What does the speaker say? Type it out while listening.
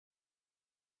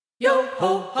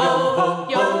ho, ho, ho,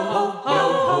 yo, ho,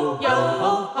 ho, yo,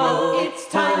 ho, ho. It's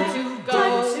time to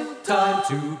go. Time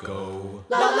to go.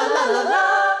 La la la la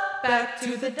la. Back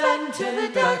to the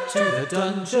dungeon. Back to the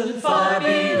dungeon Far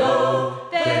below.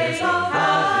 There's no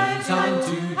having time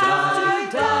to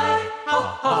die. Ha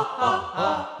ha ha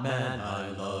ha. Man,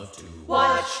 I love to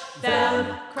Watch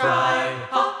them cry.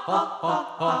 Ha ha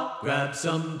ha ha. grab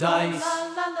some dice, La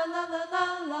la la la la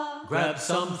la la. grab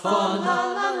some fun.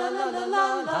 La la la la la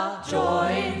la la.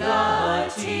 Join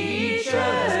the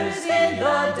teachers in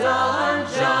the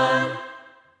dungeon.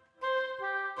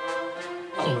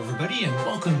 Hello, everybody, and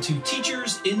welcome to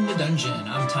Teachers in the Dungeon.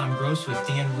 I'm Tom Gross with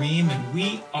Dan Ream, and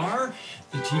we are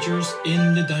the Teachers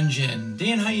in the Dungeon.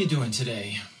 Dan, how you doing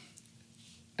today?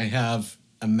 I have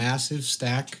a massive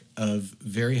stack of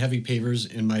very heavy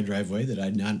pavers in my driveway that I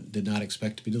did not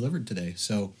expect to be delivered today.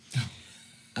 So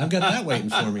I've got that waiting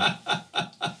for me.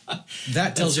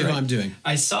 That tells you how I'm doing.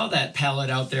 I saw that pallet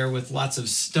out there with lots of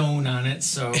stone on it,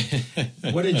 so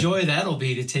what a joy that'll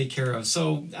be to take care of.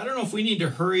 So I don't know if we need to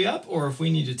hurry up or if we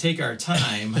need to take our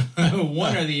time,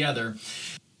 one or the other.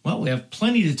 Well, we have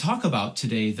plenty to talk about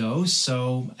today, though,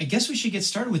 so I guess we should get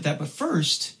started with that. But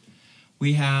first,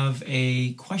 we have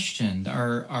a question,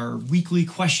 our weekly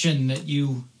question that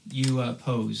you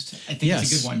posed. I think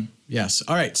it's a good one. Yes.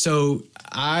 All right. So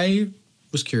I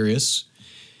was curious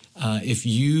if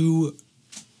you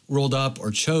rolled up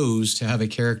or chose to have a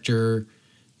character,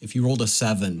 if you rolled a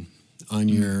 7 on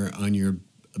your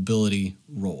ability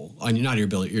roll, not your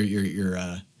ability,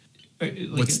 your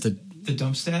what's the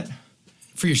dump stat?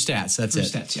 For your stats, that's it.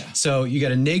 Stats, yeah. So you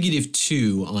got a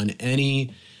 -2 on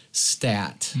any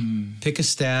stat. Pick a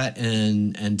stat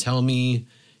and tell me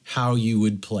how you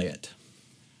would play it.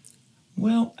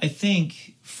 Well, I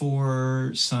think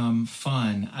for some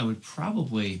fun, I would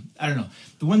probably, I don't know,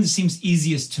 the one that seems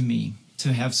easiest to me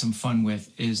to have some fun with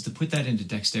is to put that into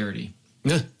dexterity.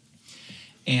 Yeah.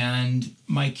 And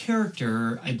my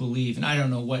character, I believe, and I don't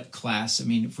know what class, I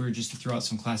mean, if we were just to throw out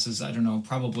some classes, I don't know,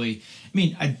 probably, I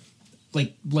mean, I'd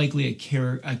likely a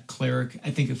cleric.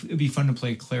 I think it'd be fun to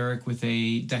play a cleric with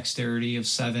a dexterity of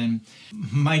 7.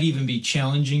 Might even be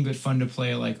challenging, but fun to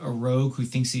play like a rogue who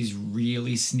thinks he's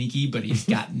really sneaky, but he's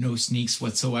got no sneaks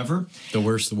whatsoever. The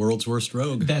world's worst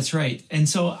rogue. That's right. And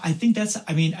so I think I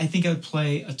think I would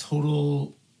play a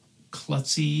total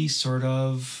klutzy sort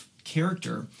of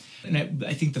character. And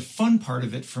I think the fun part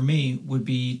of it for me would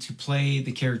be to play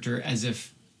the character as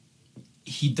if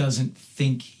he doesn't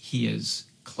think he is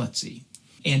klutzy.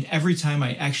 And every time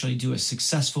I actually do a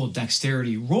successful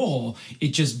dexterity roll, it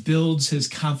just builds his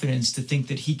confidence to think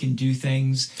that he can do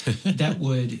things that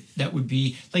would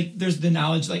be like, there's the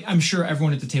knowledge, like I'm sure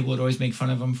everyone at the table would always make fun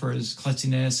of him for his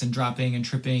klutziness and dropping and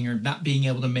tripping or not being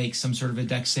able to make some sort of a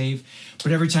dex save.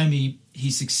 But every time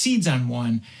he succeeds on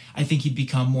one, I think he'd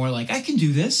become more like, I can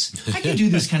do this. I can do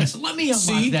this kind of stuff. Let me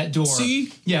unlock that door.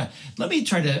 Yeah. Let me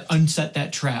try to unset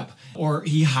that trap. Or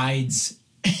he hides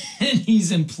and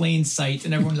he's in plain sight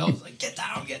and everyone's always like, get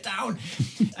down, get down.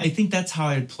 I think that's how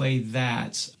I'd play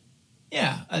that.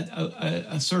 Yeah,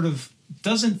 a sort of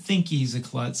doesn't think he's a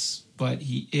klutz, but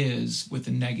he is with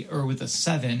a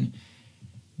 7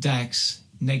 dex,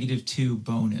 -2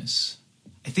 bonus.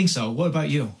 I think so. What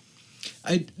about you?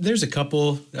 There's a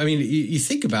couple. I mean, you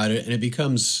think about it and it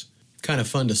becomes kind of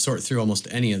fun to sort through almost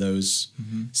any of those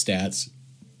stats.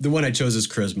 The one I chose is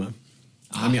charisma.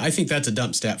 I mean, I think that's a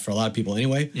dump stat for a lot of people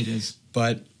anyway. It is.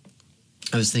 But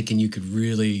I was thinking you could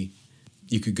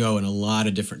go in a lot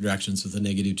of different directions with a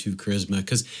 -2 charisma.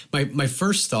 Because my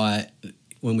first thought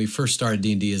when we first started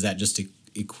D&D is that just it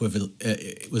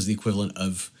was the equivalent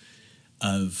of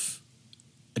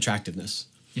attractiveness.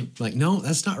 Yep. Like, no,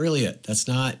 that's not really it. That's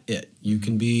not it. You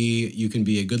can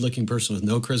be a good-looking person with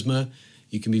no charisma.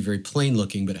 You can be very plain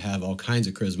looking but have all kinds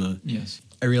of charisma. Yes.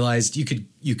 I realized you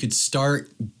could start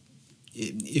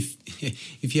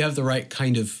if you have the right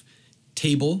kind of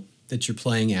table that you're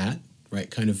playing at,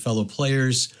 right kind of fellow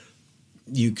players,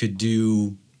 you could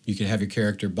have your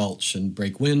character belch and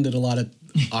break wind at a lot of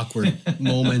awkward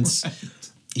moments.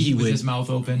 Eat with his mouth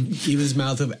open. Eat with his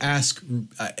mouth open. Ask.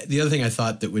 The other thing I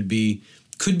thought that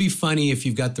could be funny if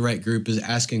you've got the right group is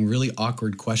asking really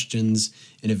awkward questions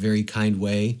in a very kind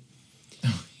way.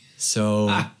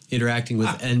 So interacting with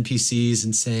NPCs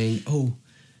and saying, "Oh,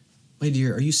 my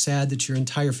dear, are you sad that your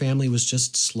entire family was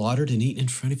just slaughtered and eaten in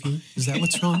front of you? Is that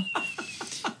what's wrong?"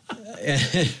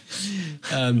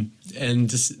 And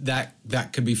just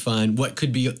that could be fun. What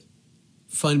could be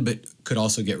fun but could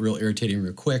also get real irritating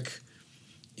real quick,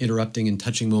 interrupting and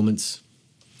touching moments.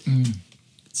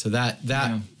 So that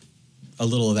a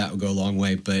little of that would go a long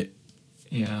way, but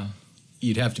yeah,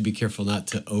 you'd have to be careful not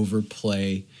to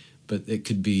overplay but it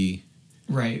could be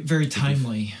Right. Very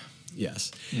timely.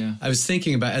 yes. Yeah. I was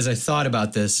thinking about as I thought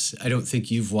about this. I don't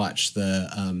think you've watched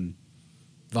the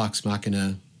Vox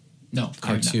Machina. No,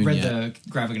 Cartoon I've read yet. the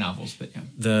graphic novels, but yeah.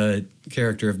 The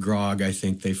character of Grog, I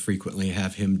think they frequently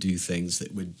have him do things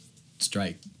that would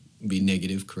be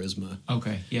negative charisma.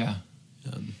 Okay, yeah.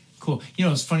 Cool. You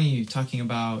know, it's funny you talking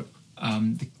about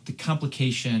the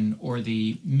complication or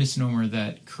the misnomer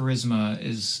that charisma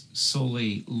is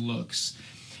solely looks.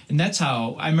 And that's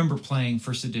how I remember playing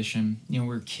first edition. You know,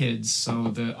 we were kids, so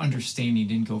the understanding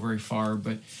didn't go very far,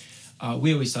 but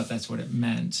we always thought that's what it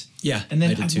meant. Yeah, and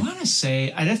then I did too. want to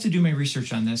say I'd have to do my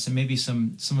research on this, and maybe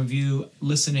some of you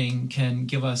listening can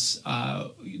give us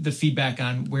the feedback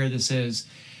on where this is.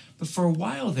 But for a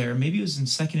while there, maybe it was in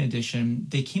second edition,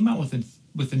 they came out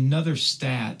with another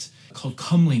stat called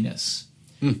comeliness,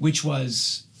 which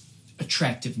was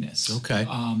attractiveness, Okay.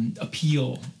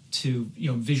 Appeal to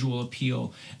visual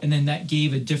appeal, and then that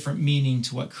gave a different meaning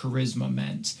to what charisma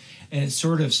meant. And it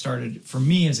sort of started for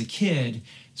me as a kid.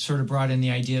 Sort of brought in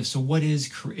the idea of, so what is,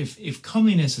 if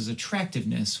comeliness is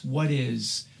attractiveness, what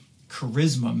does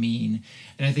charisma mean?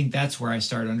 And I think that's where I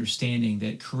started understanding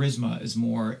that charisma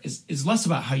is less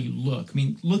about how you look. I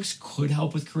mean, looks could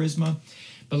help with charisma,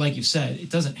 but like you said, it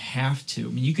doesn't have to.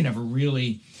 I mean, you can have a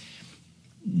really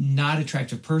not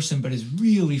attractive person, but is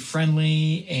really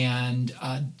friendly and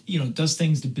does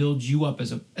things to build you up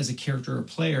as a character or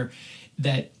player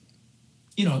that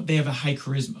they have a high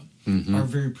charisma. Are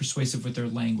very persuasive with their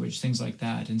language, things like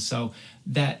that. And so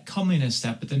that comeliness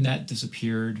step, but then that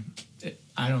disappeared.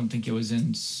 I don't think it was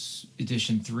in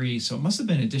edition 3, so it must have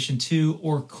been edition 2,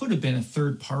 or could have been a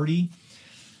third party.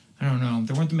 I don't know.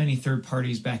 There weren't that many third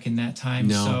parties back in that time.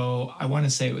 No. So I want to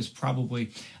say it was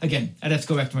probably, again, I'd have to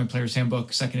go back to my Player's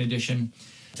Handbook, second edition,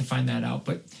 to find that out.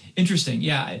 But interesting,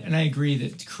 yeah, and I agree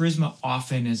that charisma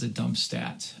often is a dumb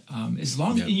stat. As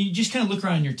long as you just kind of look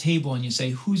around your table and you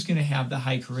say, who's going to have the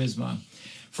high charisma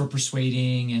for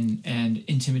persuading and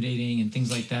intimidating and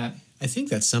things like that? I think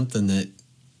that's something that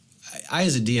I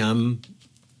as a DM,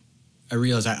 I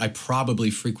realize I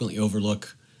probably frequently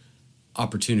overlook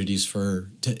opportunities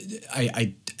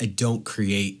I don't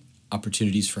create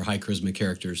opportunities for high charisma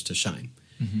characters to shine.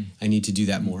 I need to do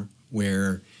that more,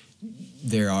 where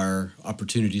there are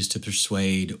opportunities to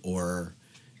persuade or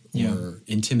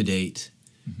intimidate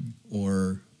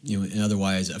or and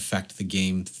otherwise affect the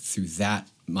game through that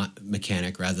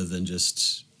mechanic rather than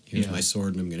just here's my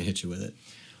sword and I'm going to hit you with it.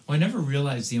 Well, I never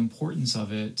realized the importance of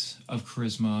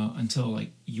charisma until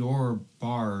like your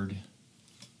bard.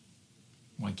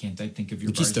 Why can't I think of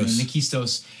your bard's name?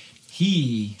 Nikistos.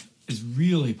 He is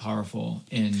really powerful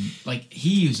in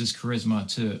he uses charisma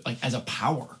to as a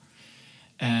power.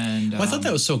 And I thought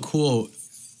that was so cool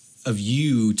of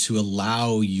you to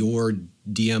allow your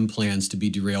DM plans to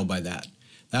be derailed by that.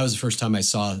 That was the first time I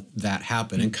saw that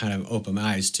happen and kind of opened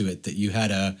my eyes to it, that you had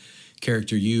a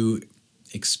character you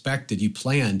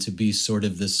planned to be sort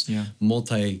of this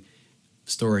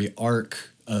multi-story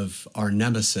arc of our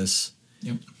nemesis.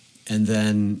 Yep. And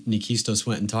then Nikistos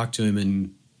went and talked to him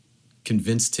and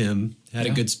convinced him, had a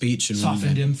good speech. And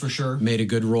softened him for sure. Made a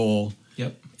good roll.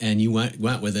 Yep. And you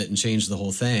went with it and changed the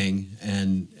whole thing.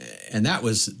 And that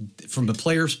was, from the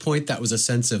player's point, that was a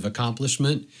sense of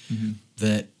accomplishment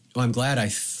that, I'm glad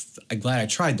I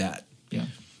tried that. Yeah.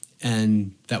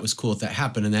 And that was cool if that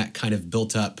happened, and that kind of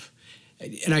built up.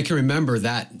 And I can remember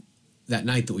that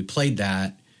night that we played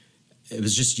that, it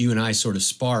was just you and I sort of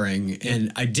sparring,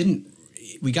 and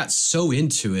we got so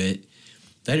into it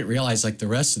that I didn't realize the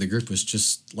rest of the group was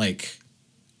just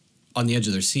on the edge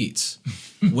of their seats,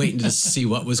 waiting to see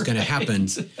what was going to happen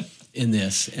in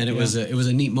this. And it was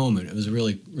a neat moment. It was a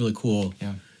really, really cool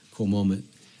moment.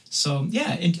 So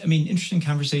interesting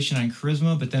conversation on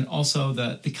charisma, but then also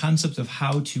the concept of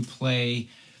how to play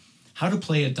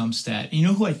a dump stat. And you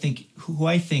know who I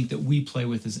think that we play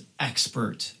with is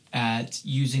expert at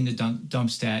using the dump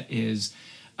stat is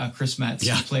Chris Metz,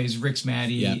 who plays Rix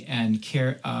Maddie and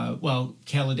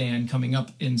Caladan coming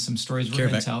up in some stories we're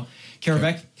going to tell.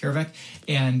 Karavek,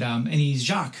 and he's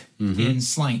Jacques in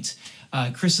Slaint.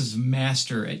 Chris is a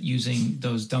master at using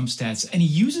those dump stats, and he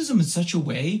uses them in such a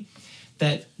way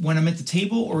that when I'm at the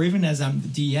table or even as I'm the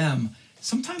DM,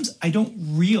 sometimes I don't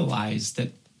realize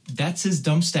that that's his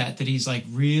dump stat that he's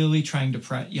really trying to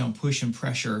push and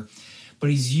pressure, but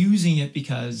he's using it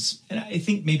because, and I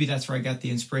think maybe that's where I got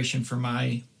the inspiration for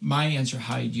my answer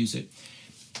how I'd use it.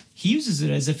 He uses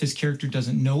it as if his character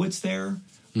doesn't know it's there,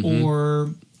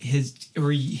 or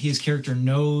his character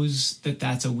knows that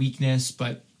that's a weakness,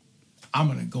 but I'm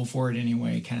going to go for it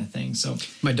anyway, kind of thing. So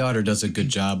my daughter does a good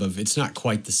job of, it's not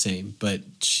quite the same, but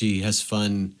she has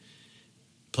fun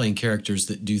playing characters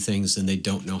that do things and they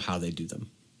don't know how they do them.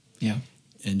 Yeah.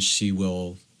 And she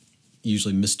will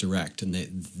usually misdirect,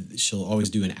 and she'll always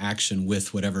do an action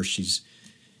with whatever she's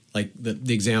like.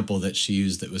 The example that she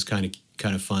used that was kind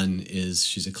of fun is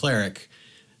she's a cleric,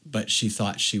 but she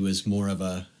thought she was more of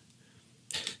a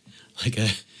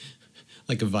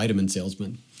like a vitamin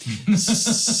salesman.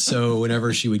 So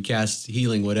whenever she would cast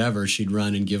healing whatever, she'd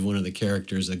run and give one of the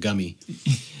characters a gummy.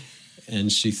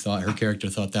 And her character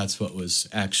thought that's what was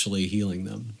actually healing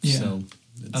them. Yeah. So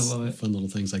I love it. Fun little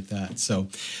things like that. So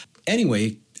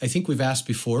anyway, I think we've asked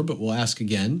before, but we'll ask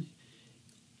again.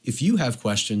 If you have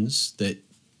questions that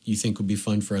you think would be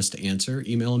fun for us to answer,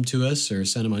 email them to us or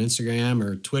send them on Instagram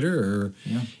or Twitter or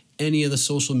any of the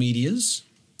social medias.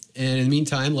 And in the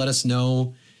meantime, let us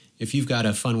know if you've got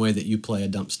a fun way that you play a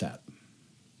dump stat.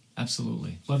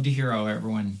 Absolutely. Love to hear how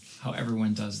everyone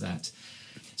does that.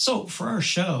 So for our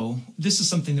show, this is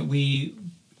something that we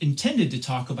intended to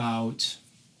talk about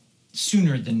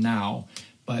sooner than now.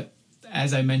 But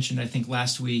as I mentioned, I think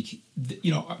last week, the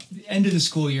end of the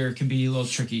school year can be a little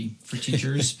tricky for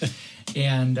teachers.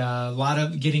 And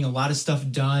getting a lot of stuff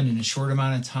done in a short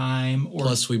amount of time.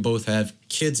 Plus, we both have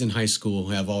kids in high school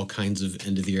who have all kinds of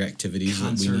end of the year activities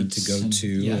that we need to go to.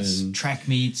 Yes, and track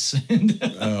meets. And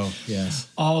oh, yes.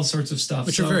 All sorts of stuff.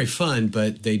 Which are very fun,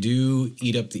 but they do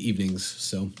eat up the evenings.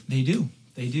 So They do.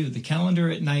 The calendar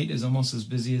at night is almost as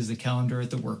busy as the calendar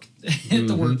at the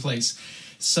workplace.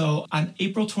 So on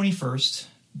April 21st,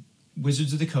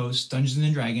 Wizards of the Coast, Dungeons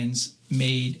and Dragons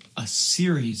made a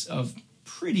series of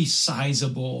pretty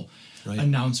sizable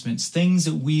announcements, things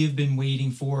that we have been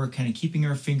waiting for, kind of keeping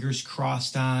our fingers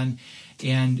crossed on,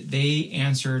 and they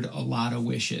answered a lot of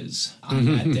wishes on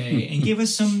that day and gave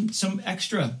us some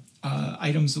extra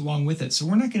items along with it. So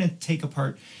we're not going to take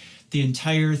apart the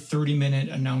entire 30-minute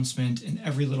announcement in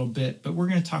every little bit, but we're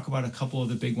going to talk about a couple of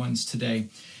the big ones today.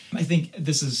 I think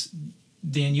this is,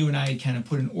 Dan, you and I kind of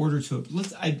put an order to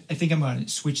it. I think I'm going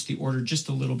to switch the order just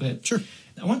a little bit. Sure.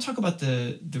 I want to talk about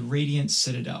the Radiant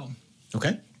Citadel.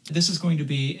 Okay. This is going to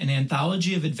be an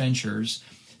anthology of adventures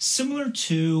similar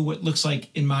to what looks like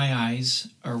in my eyes,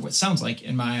 or what sounds like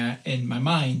in my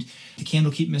mind, the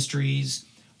Candlekeep Mysteries,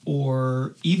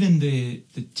 or even the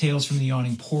Tales from the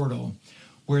Yawning Portal,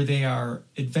 where they are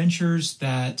adventures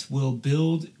that will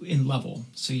build in level.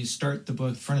 So you start the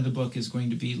book, front of the book is going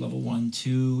to be level 1,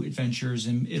 2 adventures,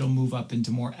 and it'll move up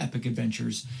into more epic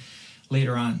adventures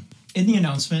later on. In the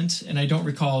announcement, and I don't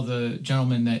recall the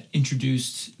gentleman that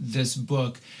introduced this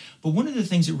book, but one of the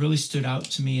things that really stood out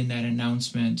to me in that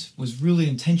announcement was really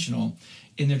intentional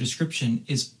in their description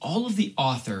is all of the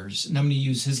authors, and I'm going to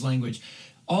use his language,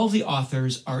 all of the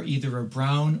authors are either a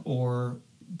brown or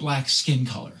black skin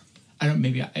color.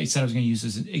 Maybe I said I was going to use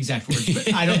this exact word,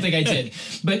 but I don't think I did.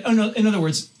 But in other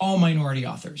words, all minority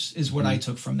authors is what I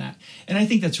took from that. And I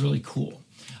think that's really cool,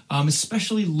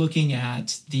 especially looking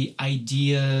at the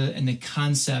idea and the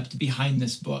concept behind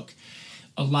this book.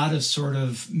 A lot of sort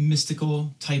of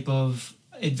mystical type of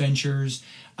adventures.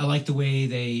 I like the way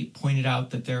they pointed out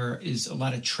that there is a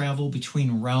lot of travel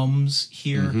between realms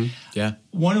here. Mm-hmm. Yeah.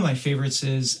 One of my favorites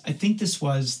is, I think this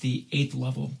was the 8th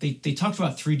level. They talked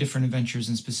about 3 different adventures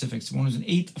in specifics. One was an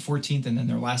 8th, a 14th, and then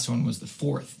their last one was the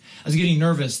 4th. I was getting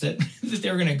nervous that they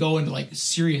were going to go into like a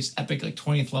serious epic, like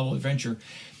 20th level adventure.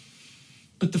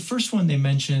 But the first one they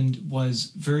mentioned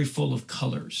was very full of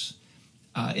colors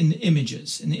in the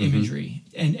images, in the imagery.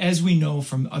 And as we know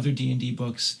from other D&D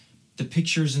books, the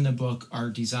pictures in the book are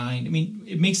designed. I mean,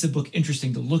 it makes the book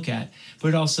interesting to look at, but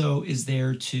it also is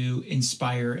there to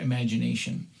inspire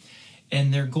imagination.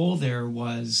 And their goal there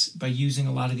was by using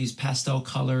a lot of these pastel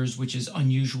colors, which is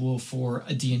unusual for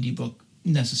a D&D book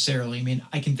necessarily. I mean,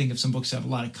 I can think of some books that have a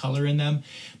lot of color in them,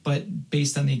 but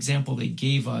based on the example they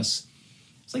gave us,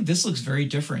 it's like, this looks very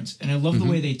different. And I love the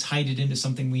way they tied it into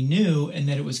something we knew, and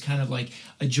that it was kind of like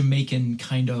a Jamaican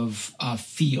kind of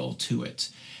feel to it.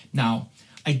 Now,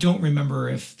 I don't remember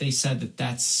if they said that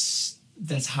that's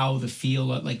how the feel,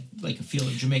 like a feel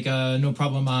of Jamaica, no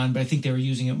problem on, but I think they were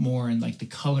using it more in like the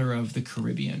color of the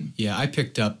Caribbean. Yeah, I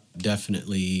picked up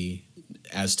definitely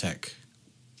Aztec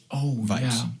vibes.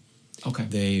 Yeah. Okay.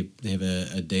 They have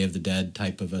a Day of the Dead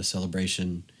type of a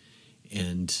celebration,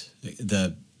 and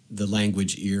the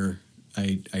language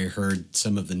I heard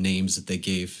some of the names that they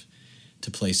gave to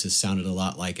places sounded a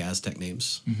lot like Aztec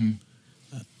names. Mm-hmm.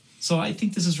 So I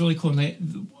think this is really cool.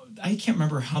 And I can't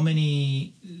remember how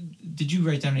many. Did you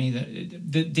write down any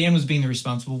of that? Dan was being the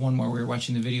responsible one while we were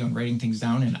watching the video and writing things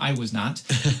down, and I was not.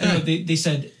 They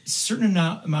said certain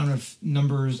amount of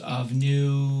numbers of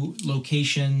new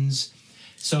locations.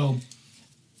 So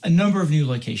a number of new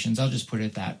locations. I'll just put it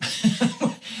at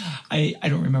that. I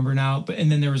don't remember now.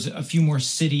 And then there was a few more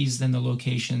cities than the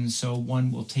locations. So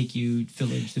one will take you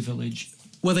village to village.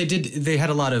 Well, they had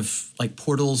a lot of like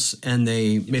portals, and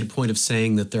they made a point of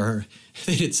saying that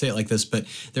they didn't say it like this, but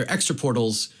there are extra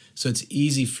portals, so it's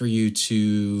easy for you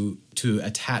to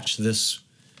attach this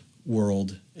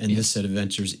world and this set of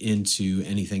adventures into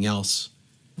anything else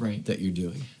that you're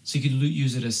doing. So you could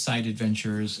use it as side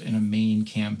adventures in a main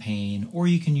campaign, or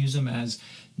you can use them as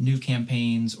new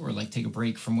campaigns, or like take a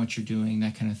break from what you're doing,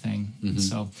 that kind of thing. Mm-hmm.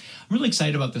 So I'm really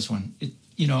excited about this one.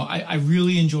 I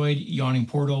really enjoyed Yawning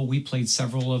Portal. We played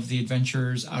several of the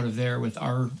adventures out of there with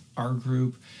our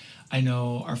group. I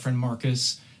know our friend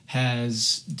Marcus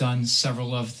has done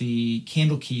several of the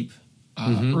Candlekeep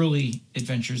early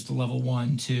adventures, the level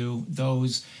 1, 2,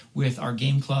 those with our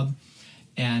game club.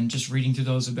 And just reading through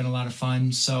those have been a lot of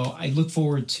fun. So I look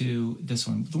forward to this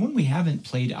one. The one we haven't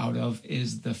played out of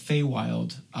is the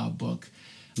Feywild book.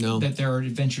 No. That there are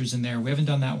adventures in there. We haven't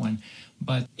done that one.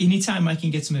 But anytime I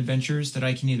can get some adventures that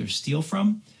I can either steal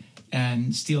from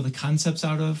and steal the concepts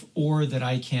out of, or that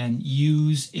I can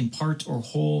use in part or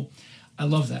whole, I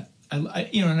love that. And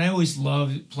I always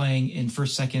loved playing in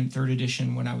 1st, 2nd, 3rd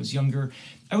edition when I was younger.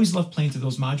 I always loved playing through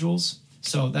those modules.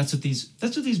 So that's what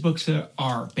these books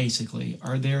are, basically.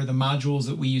 They're the modules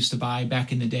that we used to buy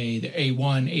back in the day, the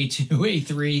A1, A2,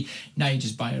 A3. Now you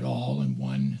just buy it all in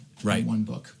one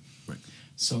book. Right.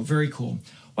 So very cool.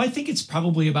 Well, I think it's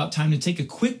probably about time to take a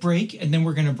quick break, and then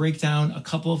we're going to break down a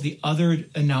couple of the other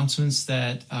announcements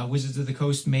that Wizards of the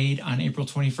Coast made on April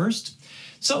 21st.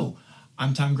 So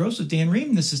I'm Tom Gross with Dan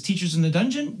Ream. This is Teachers in the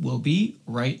Dungeon. We'll be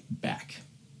right back.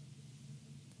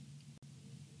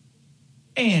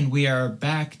 And we are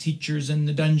back, Teachers in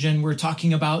the Dungeon. We're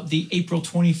talking about the April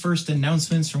 21st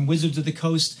announcements from Wizards of the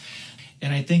Coast.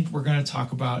 And I think we're going to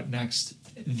talk about next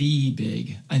the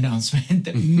big announcement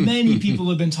that many people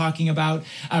have been talking about.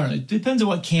 I don't know, it depends on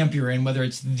what camp you're in, whether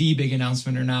it's the big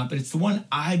announcement or not, but it's the one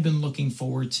I've been looking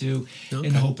forward to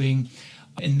and hoping,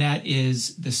 and that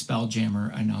is the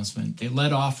Spelljammer announcement. They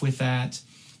led off with that.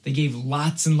 They gave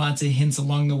lots and lots of hints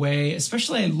along the way.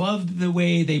 Especially, I loved the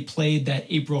way they played that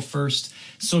April 1st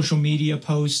social media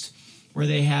post where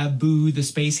they have Boo, the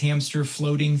space hamster,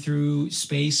 floating through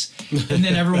space. And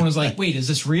then everyone was like, wait, is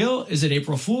this real? Is it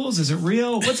April Fool's? Is it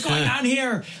real? What's going on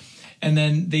here? And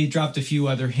then they dropped a few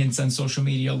other hints on social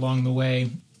media along the way.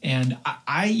 And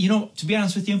I to be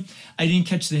honest with you, I didn't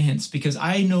catch the hints because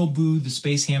I know Boo, the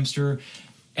space hamster,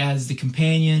 as the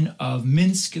companion of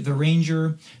Minsk, the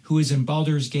ranger, who is in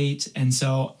Baldur's Gate. And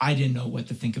so I didn't know what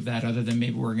to think of that other than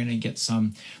maybe we're going to get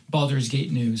some Baldur's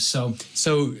Gate news. So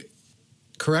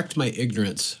correct my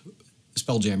ignorance.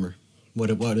 Spelljammer.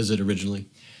 What is it originally?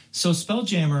 So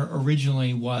Spelljammer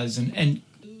originally was, and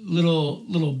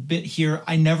little bit here,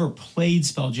 I never played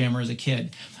Spelljammer as a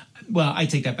kid. Well, I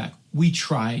take that back. We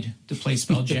tried to play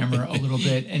Spelljammer a little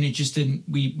bit, and it just didn't.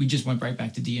 We just went right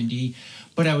back to D&D.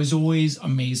 But I was always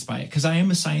amazed by it because I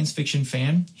am a science fiction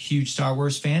fan, huge Star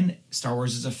Wars fan. Star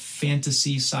Wars is a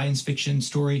fantasy science fiction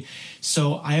story.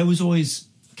 So I was always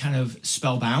kind of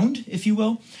spellbound, if you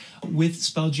will, with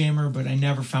Spelljammer, but I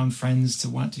never found friends to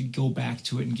want to go back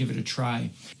to it and give it a try.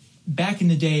 Back in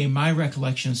the day, my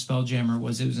recollection of Spelljammer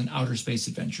was it was an outer space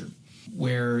adventure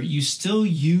where you still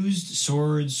used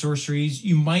swords, sorceries.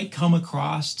 You might come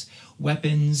across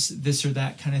weapons, this or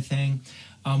that kind of thing.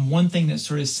 One thing that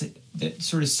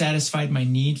sort of satisfied my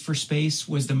need for space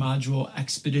was the module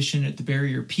Expedition at the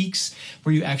Barrier Peaks,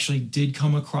 where you actually did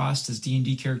come across, as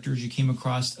D&D characters, you came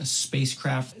across a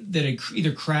spacecraft that had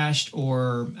either crashed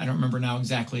or, I don't remember now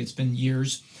exactly, it's been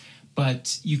years,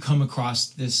 but you come across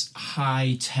this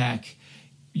high-tech,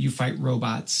 you fight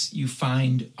robots, you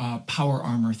find power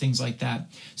armor, things like that.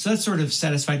 So that sort of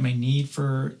satisfied my need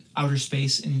for outer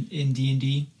space in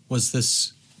D&D. Was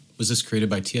this created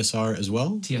by TSR as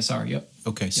well? TSR, yep.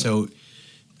 Okay, yep. So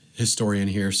historian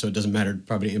here, so it doesn't matter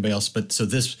probably to anybody else, but so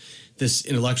this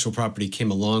intellectual property came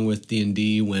along with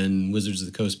D&D when Wizards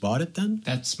of the Coast bought it then?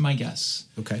 That's my guess.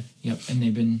 Okay. Yep, and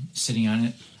they've been sitting on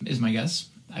it, is my guess.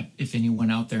 If anyone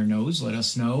out there knows, let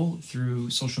us know through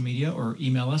social media or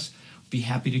email us. Be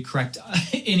happy to correct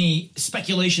any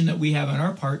speculation that we have on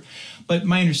our part. But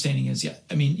my understanding is,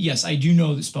 yes, I do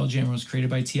know that Spelljammer was created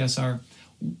by TSR.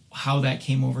 How that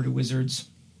came over to Wizards,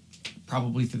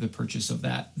 probably through the purchase of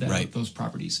those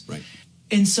properties. Right.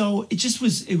 And so it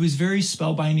was very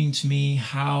spellbinding to me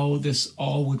how this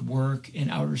all would work in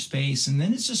outer space. And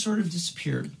then it's just sort of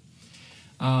disappeared.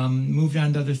 Moved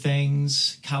on to other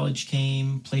things. College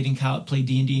came, played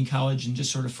D&D in college, and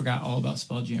just sort of forgot all about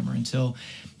Spelljammer until,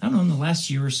 I don't know, in the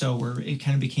last year or so, where it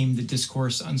kind of became the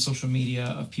discourse on social media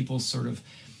of people sort of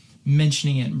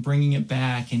mentioning it and bringing it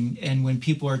back, and when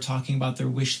people are talking about their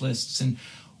wish lists, and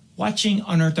watching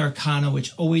Unearthed Arcana,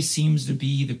 which always seems to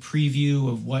be the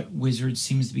preview of what Wizards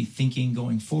seems to be thinking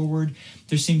going forward,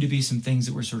 there seem to be some things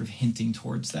that were sort of hinting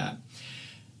towards that.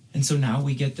 And so now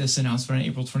we get this announcement on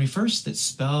April 21st that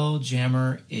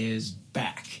Spelljammer is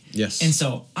back. Yes. And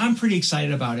so I'm pretty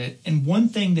excited about it. And one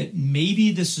thing that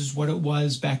maybe this is what it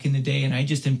was back in the day, and I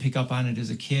just didn't pick up on it as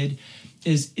a kid,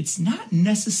 is it's not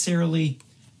necessarily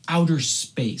outer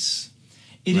space.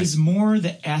 It is more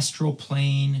the astral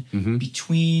plane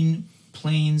between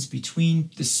planes, between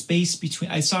the space between.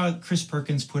 I saw Chris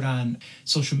Perkins put on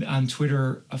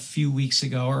Twitter a few weeks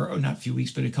ago, or not a few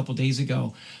weeks, but a couple days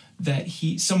ago, that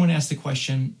someone asked the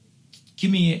question, give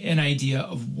me an idea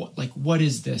of what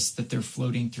is this that they're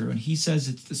floating through? And he says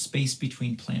it's the space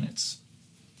between planets,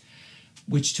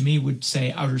 which to me would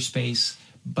say outer space,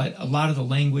 but a lot of the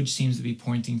language seems to be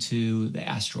pointing to the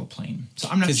astral plane. So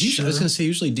I'm not sure. I was going to say,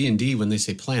 usually D&D, when they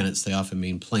say planets, they often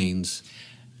mean planes.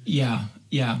 Yeah.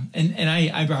 And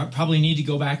I probably need to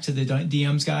go back to the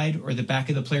DM's guide or the back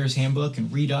of the player's handbook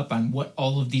and read up on what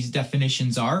all of these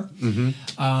definitions are.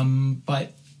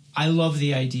 But I love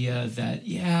the idea that,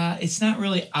 it's not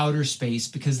really outer space,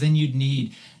 because then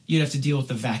you'd have to deal with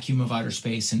the vacuum of outer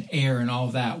space and air and all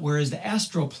of that. Whereas the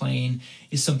astral plane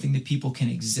is something that people can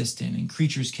exist in and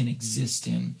creatures can exist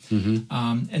in.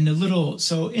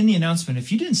 So in the announcement,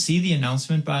 if you didn't see the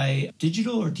announcement by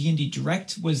Digital or D&D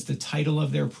Direct was the title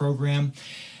of their program.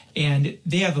 And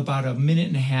they have about a 1.5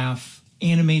 minute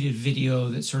animated video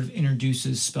that sort of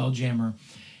introduces Spelljammer.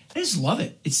 I just love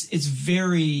it. It's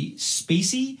very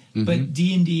spacey, but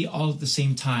D&D all at the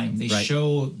same time. They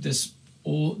show this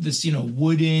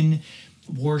wooden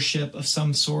warship of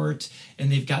some sort, and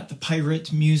they've got the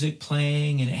pirate music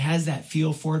playing, and it has that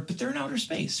feel for it, but they're in outer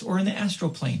space or in the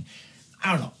astral plane.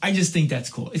 I don't know. I just think that's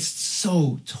cool. It's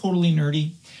so totally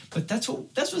nerdy, but that's what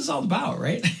it's all about,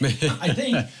 right? I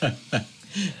think.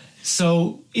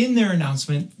 So in their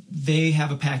announcement, they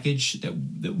have a package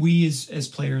that we as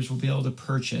players will be able to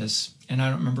purchase. And I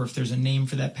don't remember if there's a name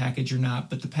for that package or not,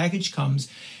 but the package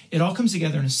it all comes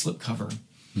together in a slipcover.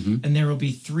 And there will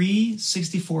be 3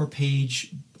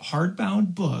 64-page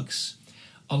hardbound books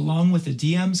along with a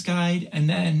DM's guide. And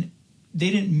then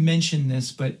they didn't mention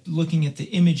this, but looking at the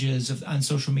images on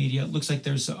social media, it looks like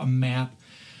there's a map.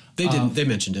 They didn't. They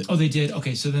mentioned it. Oh, they did?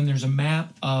 Okay, so then there's a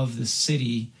map of the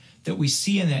city that we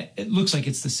see in that. It looks like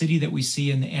it's the city that we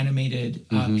see in the animated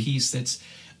piece. That's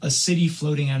a city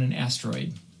floating on an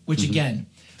asteroid, which again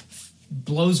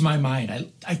blows my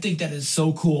mind. I think that is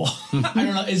so cool. I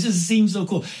don't know. It just seems so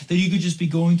cool that you could just be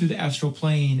going through the astral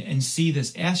plane and see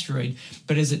this asteroid,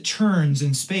 but as it turns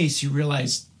in space, you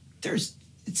realize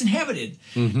it's inhabited,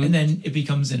 and then it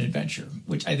becomes an adventure,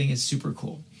 which I think is super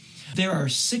cool. There are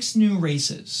 6 new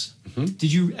races.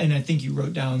 Did you? And I think you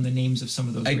wrote down the names of some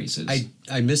of those races.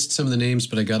 I missed some of the names,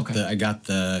 but I got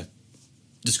the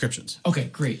descriptions. Okay,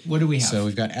 great. What do we have? So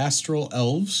we've got astral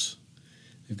elves.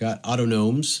 We've got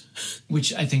autonomes,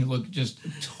 which I think look just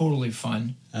totally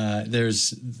fun.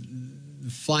 There's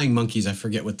flying monkeys. I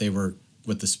forget what they were,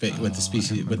 what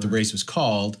the race was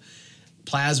called.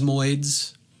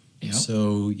 Plasmoids. Yep.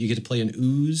 So you get to play an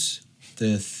ooze.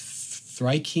 The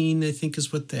Thrykeen, I think, is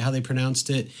how they pronounced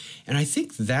it. And I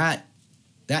think that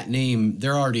name,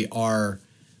 there already are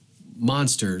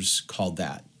monsters called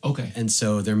that. Okay. And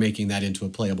so they're making that into a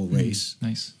playable race.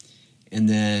 Nice. And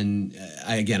then,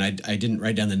 I didn't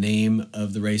write down the name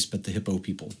of the race, but the hippo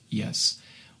people. Yes,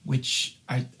 which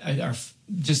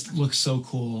just looks so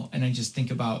cool. And I just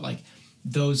think about,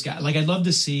 those guys. I'd love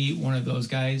to see one of those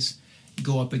guys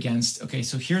go up against, okay,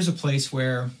 so here's a place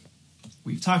where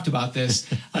we've talked about this.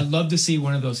 I'd love to see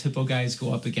one of those hippo guys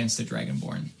go up against the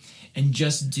Dragonborn and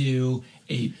just do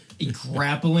a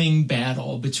grappling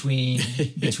battle between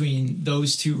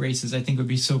those two races. I think would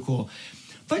be so cool.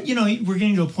 But, we're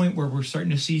getting to a point where we're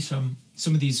starting to see some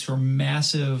of these sort of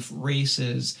massive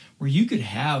races where you could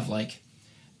have a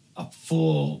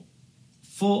full-on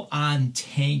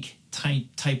tank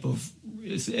type of,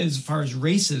 as far as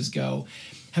races go,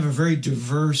 have a very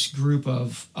diverse group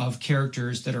of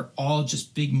characters that are all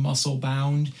just big muscle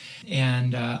bound.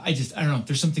 And I don't know,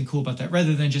 there's something cool about that,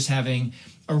 rather than just having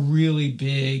a really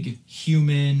big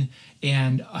human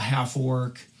and a half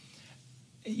orc.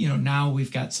 Now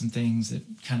we've got some things that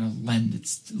kind of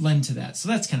lend to that. So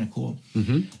that's kind of cool.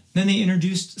 Then they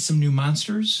introduced some new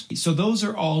monsters. So those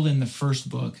are all in the first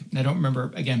book. I don't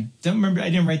remember, I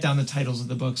didn't write down the titles of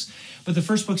the books, but the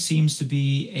first book seems to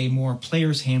be a more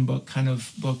player's handbook kind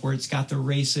of book where it's got the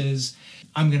races.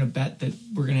 I'm going to bet that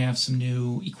we're going to have some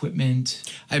new equipment.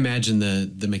 I imagine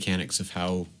the mechanics of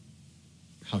how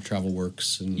how travel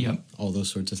works and Yep. all those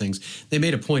sorts of things. They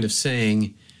made a point of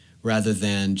saying, rather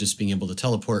than just being able to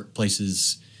teleport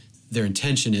places, their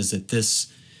intention is that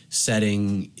this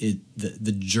setting,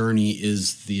 the journey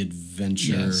is the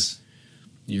adventure. Yes.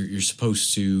 You're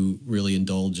supposed to really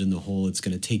indulge in the whole, it's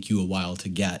going to take you a while to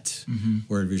get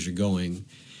wherever it is you're going,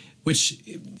 which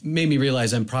made me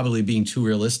realize I'm probably being too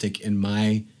realistic in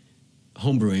my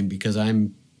homebrewing, because I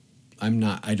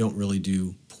don't really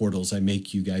do portals. I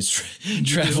make you guys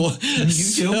travel. You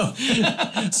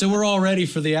do. So we're all ready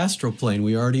for the astral plane.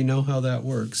 We already know how that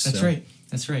works. That's so. right.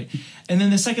 That's right. And then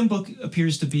the second book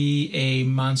appears to be a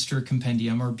monster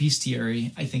compendium, or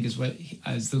bestiary, I think is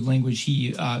the language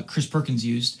Chris Perkins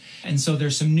used. And so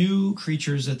there's some new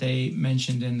creatures that they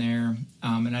mentioned in there,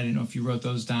 and I didn't know if you wrote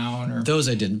those down or. Those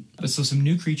I didn't. But so some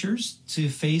new creatures to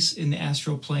face in the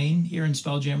astral plane here in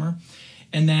Spelljammer.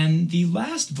 And then the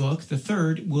last book, the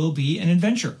third, will be an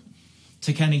adventure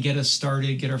to kind of get us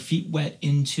started, get our feet wet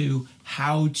into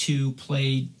how to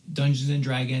play Dungeons and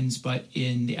Dragons, but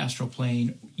in the astral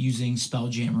plane using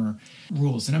Spelljammer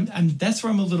rules. And that's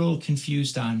where I'm a little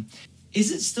confused on.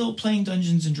 Is it still playing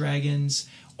Dungeons and Dragons,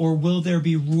 or will there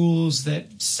be rules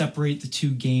that separate the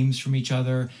two games from each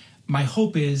other? My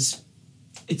hope is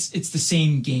it's the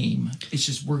same game. It's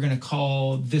just we're going to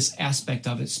call this aspect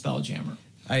of it Spelljammer.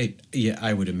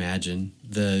 I would imagine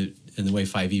and the way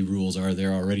 5e rules are,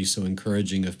 they're already so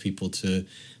encouraging of people to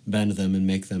bend them and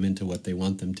make them into what they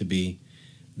want them to be,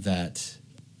 that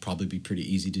probably be pretty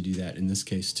easy to do that in this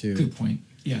case too. Good point.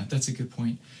 Yeah, that's a good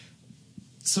point.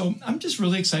 So I'm just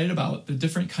really excited about the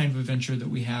different kind of adventure that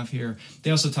we have here.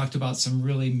 They also talked about some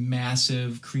really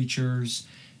massive creatures.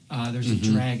 There's a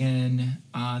dragon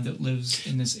that lives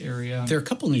in this area. There are a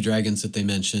couple new dragons that they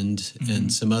mentioned,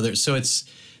 and some others. So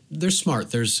they're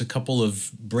smart. There's a couple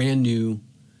of brand new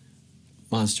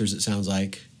monsters, it sounds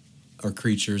like, or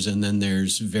creatures, and then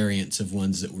there's variants of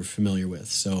ones that we're familiar with.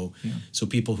 So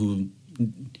people who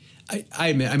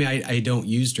I don't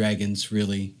use dragons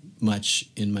really much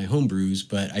in my homebrews,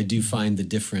 but I do find the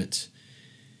different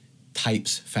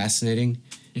types fascinating.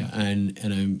 Yeah. And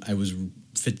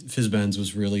Fizban's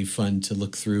was really fun to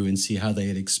look through and see how they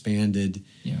had expanded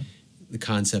the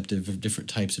concept of different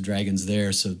types of dragons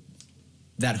there. So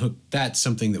that's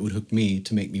something that would hook me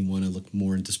to make me want to look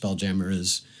more into Spelljammer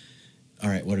is, all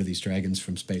right, what are these dragons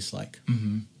from space like?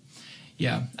 Mm-hmm.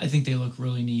 Yeah, I think they look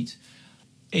really neat.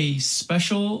 A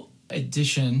special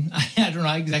edition, I don't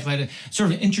know exactly how to,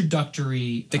 sort of an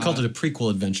introductory. They called it a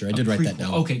prequel adventure. I did write that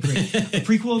down. Okay, great. A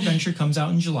prequel adventure comes out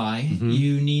in July.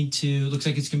 You need to, looks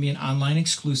like it's going to be an online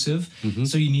exclusive.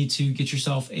 So you need to get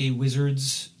yourself a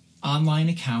Wizards online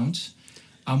account.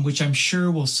 Which I'm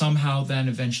sure will somehow then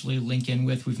eventually link in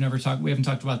with, we haven't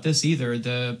talked about this either,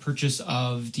 the purchase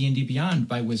of D&D Beyond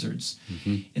by Wizards.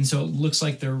 And so it looks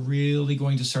like they're really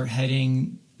going to start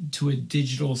heading to a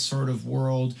digital sort of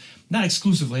world, not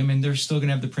exclusively. I mean, they're still going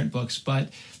to have the print books,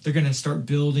 but they're going to start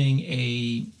building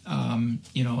a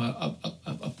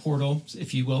portal,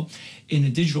 if you will, in a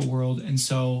digital world. And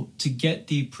so to get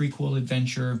the prequel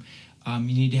adventure, you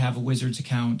need to have a Wizards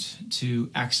account to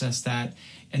access that.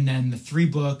 And then the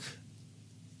 3-book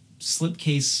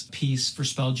slipcase piece for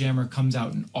Spelljammer comes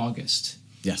out in August.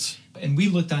 Yes. And we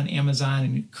looked on Amazon,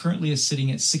 and it currently is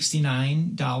sitting at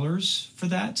 $69 for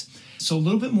that. So a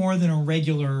little bit more than a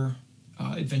regular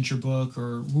adventure book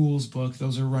or rules book.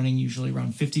 Those are running usually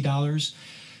around $50.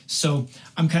 So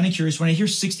I'm kind of curious. When I hear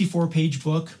 64-page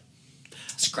book,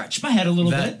 scratch my head a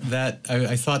little bit.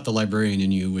 I thought the librarian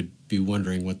in you would be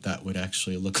wondering what that would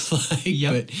actually look like.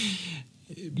 Yep.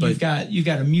 But you've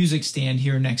got a music stand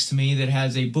here next to me that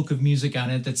has a book of music on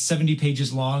it that's 70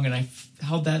 pages long, and I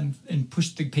held that and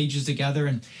pushed the pages together,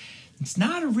 and it's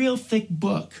not a real thick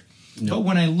book. No. But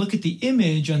when I look at the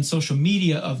image on social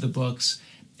media of the books,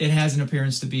 it has an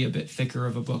appearance to be a bit thicker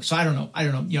of a book. So I don't know.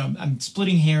 You know, I'm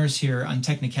splitting hairs here on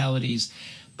technicalities,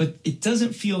 but it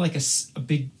doesn't feel like a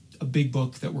big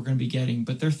book that we're going to be getting.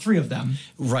 But there are 3 of them,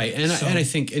 right? And I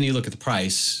think, and you look at the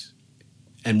price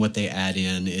and what they add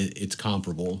in, it's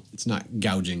comparable. It's not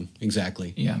gouging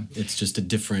exactly. Yeah, it's just a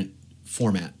different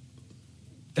format.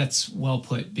 That's well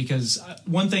put, because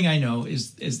one thing I know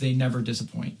is they never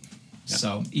disappoint. Yeah.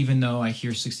 So even though I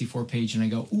hear 64-page and I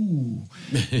go, ooh,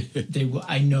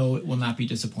 I know it will not be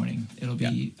disappointing. It'll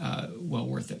be well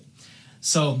worth it.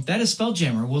 So that is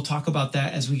Spelljammer. We'll talk about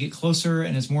that as we get closer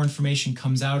and as more information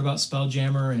comes out about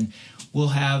Spelljammer, and we'll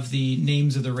have the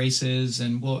names of the races,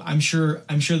 and I'm sure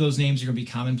those names are going to be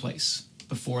commonplace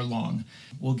before long.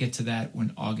 We'll get to that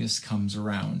when August comes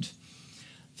around.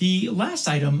 The last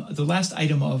item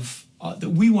of that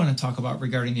we want to talk about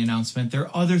regarding the announcement. There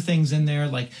are other things in there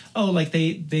like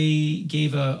they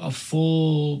gave a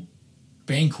full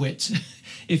banquet,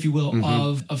 if you will,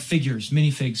 of figures,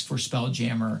 minifigs for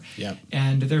Spelljammer. Yep.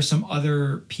 And there's some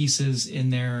other pieces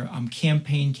in there,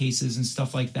 campaign cases and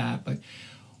stuff like that. But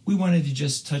we wanted to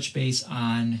just touch base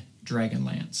on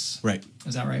Dragonlance. Right.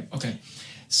 Is that right? Okay.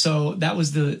 So that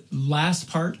was the last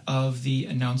part of the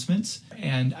announcement.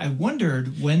 And I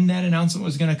wondered when that announcement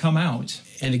was going to come out.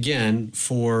 And again,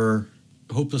 for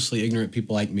hopelessly ignorant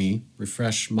people like me,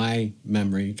 refresh my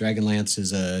memory, Dragonlance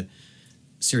is a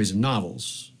series of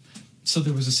novels. So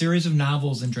there was a series of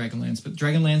novels in Dragonlance, but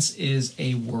Dragonlance is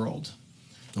a world.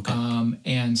 Okay.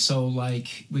 And so,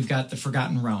 like, we've got the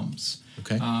Forgotten Realms.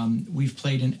 Okay. We've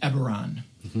played in Eberron.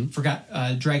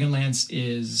 Dragonlance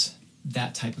is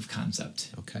that type of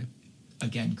concept. Okay.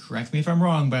 Again, correct me if I'm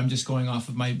wrong, but I'm just going off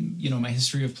of my my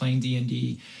history of playing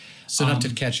D&D. So not to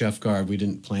catch you off guard, we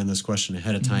didn't plan this question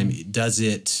ahead of time. Is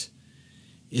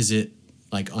it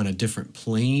like on a different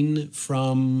plane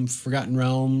from Forgotten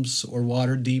Realms or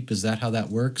Waterdeep? Is that how that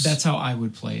works? That's how I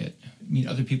would play it. I mean,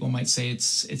 other people might say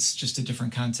it's just a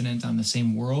different continent on the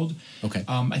same world. Okay.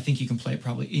 I think you can play it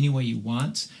probably any way you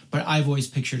want, but I've always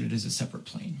pictured it as a separate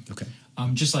plane. Okay.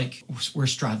 Just like where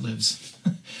Strahd lives.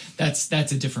 that's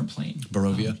a different plane.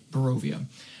 Barovia. Barovia.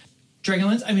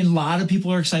 Dragonlance, I mean, a lot of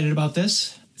people are excited about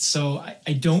this. So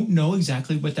I don't know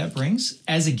exactly what that brings.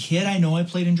 As a kid, I know I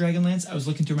played in Dragonlance. I was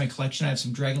looking through my collection. I have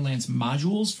some Dragonlance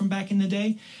modules from back in the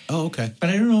day. Oh, okay.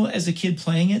 But I don't know, as a kid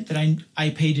playing it, that I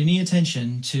paid any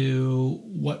attention to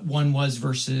what one was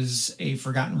versus a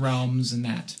Forgotten Realms and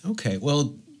that. Okay.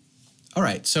 Well, all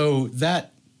right. So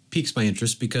that piques my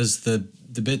interest because the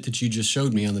bit that you just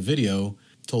showed me on the video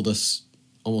told us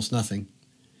almost nothing.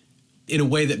 In a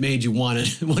way that made you want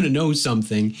to know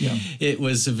something. Yeah.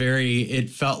 It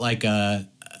felt like a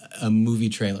movie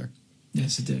trailer.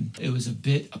 Yes, it did. It was a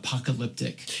bit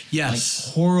apocalyptic.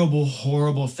 Yes. Like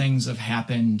horrible things have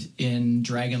happened in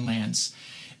Dragonlance.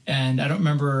 And I don't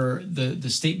remember the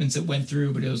statements that went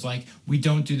through, but it was like, we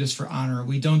don't do this for honor.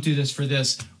 We don't do this for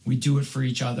this. We do it for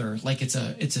each other. Like it's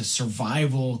a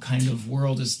survival kind of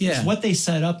world is what they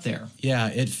set up there. Yeah,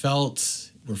 it felt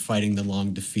we're fighting the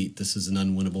long defeat. This is an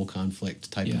unwinnable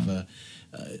conflict type of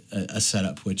a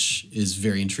setup, which is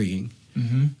very intriguing.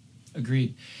 Mm-hmm.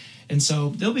 Agreed. And so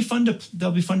they'll be fun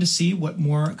to see what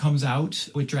more comes out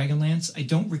with Dragonlance. I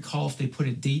don't recall if they put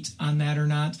a date on that or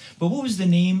not. But what was the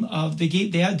name of the game?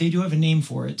 They do have a name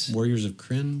for it. Warriors of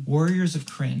Krynn. Warriors of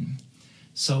Krynn.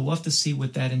 So we'll have to see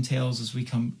what that entails as we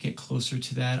get closer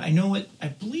to that. I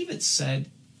believe it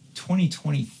said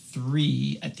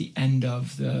 2023 at the end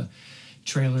of the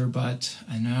trailer, but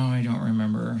I know I don't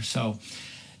remember. So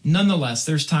nonetheless,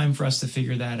 there's time for us to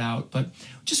figure that out. But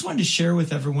just wanted to share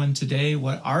with everyone today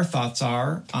what our thoughts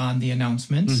are on the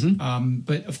announcement. Mm-hmm.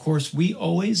 But of course, we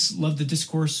always love the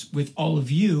discourse with all of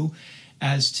you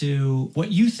as to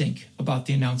what you think about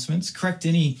the announcements. Correct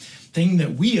anything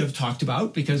that we have talked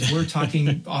about, because we're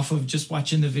talking off of just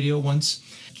watching the video once,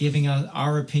 giving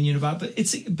our opinion about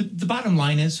it. But the bottom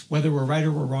line is, whether we're right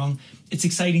or we're wrong, it's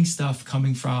exciting stuff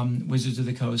coming from Wizards of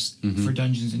the Coast for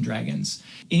Dungeons and Dragons.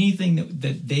 Anything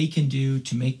that they can do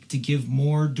to give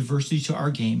more diversity to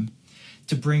our game,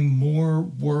 to bring more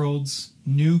worlds,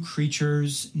 new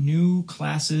creatures, new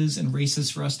classes and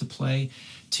races for us to play,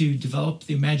 to develop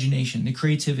the imagination, the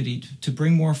creativity, to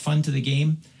bring more fun to the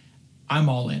game, I'm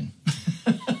all in.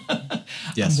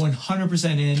 Yes. I'm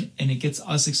 100% in, and it gets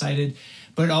us excited.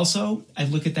 But also, I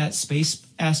look at that space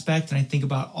aspect, and I think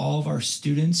about all of our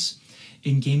students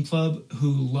in Game Club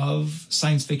who love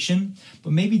science fiction,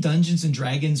 but maybe Dungeons and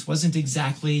Dragons wasn't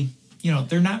exactly,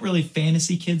 they're not really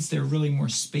fantasy kids. They're really more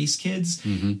space kids.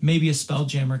 Mm-hmm. Maybe a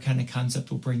Spelljammer kind of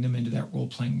concept will bring them into that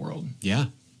role-playing world. Yeah,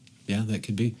 that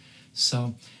could be.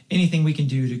 So anything we can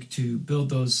do to build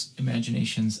those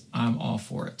imaginations, I'm all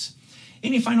for it.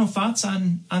 Any final thoughts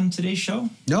on today's show?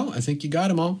 No, I think you got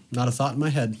them all. Not a thought in my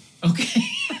head. Okay.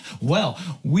 Well,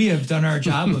 we have done our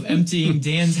job of emptying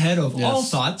Dan's head of all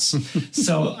thoughts.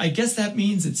 So I guess that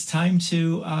means it's time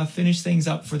to finish things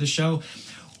up for the show.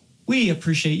 We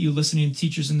appreciate you listening to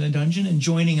Teachers in the Dungeon and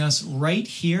joining us right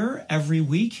here every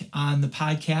week on the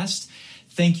podcast.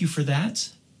 Thank you for that.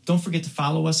 Don't forget to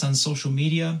follow us on social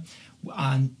media.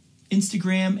 On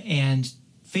Instagram and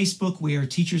Facebook, we are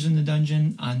Teachers in the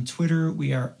Dungeon. On Twitter,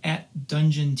 we are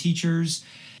 @Dungeon Teachers.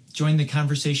 Join the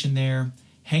conversation there.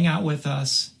 Hang out with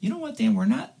us. You know what, Dan? We're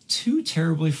not too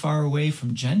terribly far away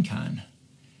from Gen Con.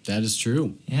 That is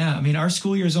true. Yeah, I mean, our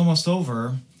school year is almost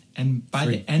over, and by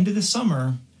the end of the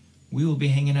summer, we will be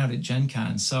hanging out at Gen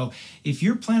Con. So if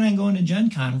you're planning on going to Gen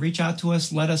Con, reach out to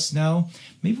us, let us know.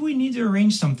 Maybe we need to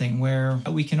arrange something where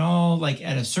we can all, like,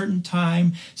 at a certain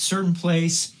time, certain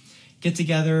place, get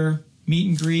together, meet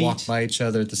and greet. Walk by each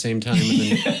other at the same time and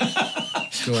then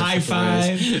go high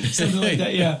five, something like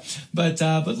that. Yeah, but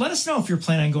let us know if you're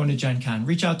planning on going to Gen Con.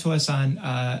 Reach out to us on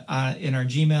in our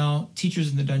Gmail,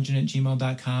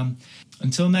 teachersinthedungeon@gmail.com.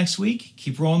 Until next week,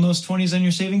 keep rolling those 20s on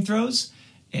your saving throws,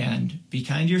 and be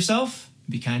kind to yourself,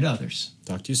 be kind to others.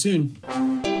 Talk to you soon.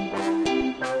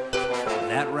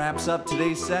 That wraps up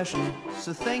today's session,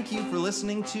 so thank you for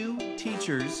listening to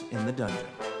Teachers in the Dungeon.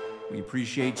 We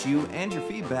appreciate you and your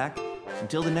feedback.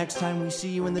 Until the next time we see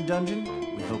you in the dungeon,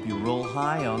 we hope you roll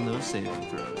high on those saving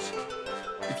throws.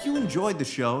 If you enjoyed the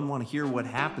show and want to hear what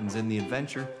happens in the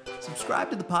adventure, subscribe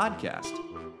to the podcast.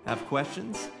 Have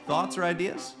questions, thoughts, or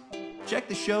ideas? Check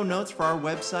the show notes for our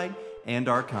website and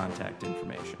our contact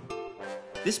information.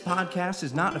 This podcast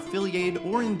is not affiliated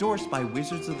or endorsed by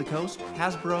Wizards of the Coast,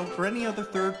 Hasbro, or any other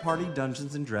third-party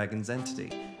Dungeons & Dragons entity.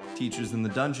 Teachers in the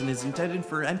Dungeon is intended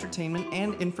for entertainment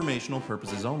and informational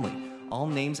purposes only. All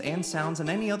names and sounds and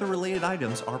any other related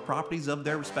items are properties of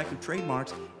their respective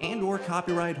trademarks and/or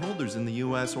copyright holders in the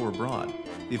U.S. or abroad.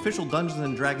 The official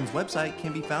Dungeons & Dragons website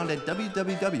can be found at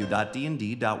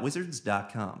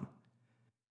www.dnd.wizards.com.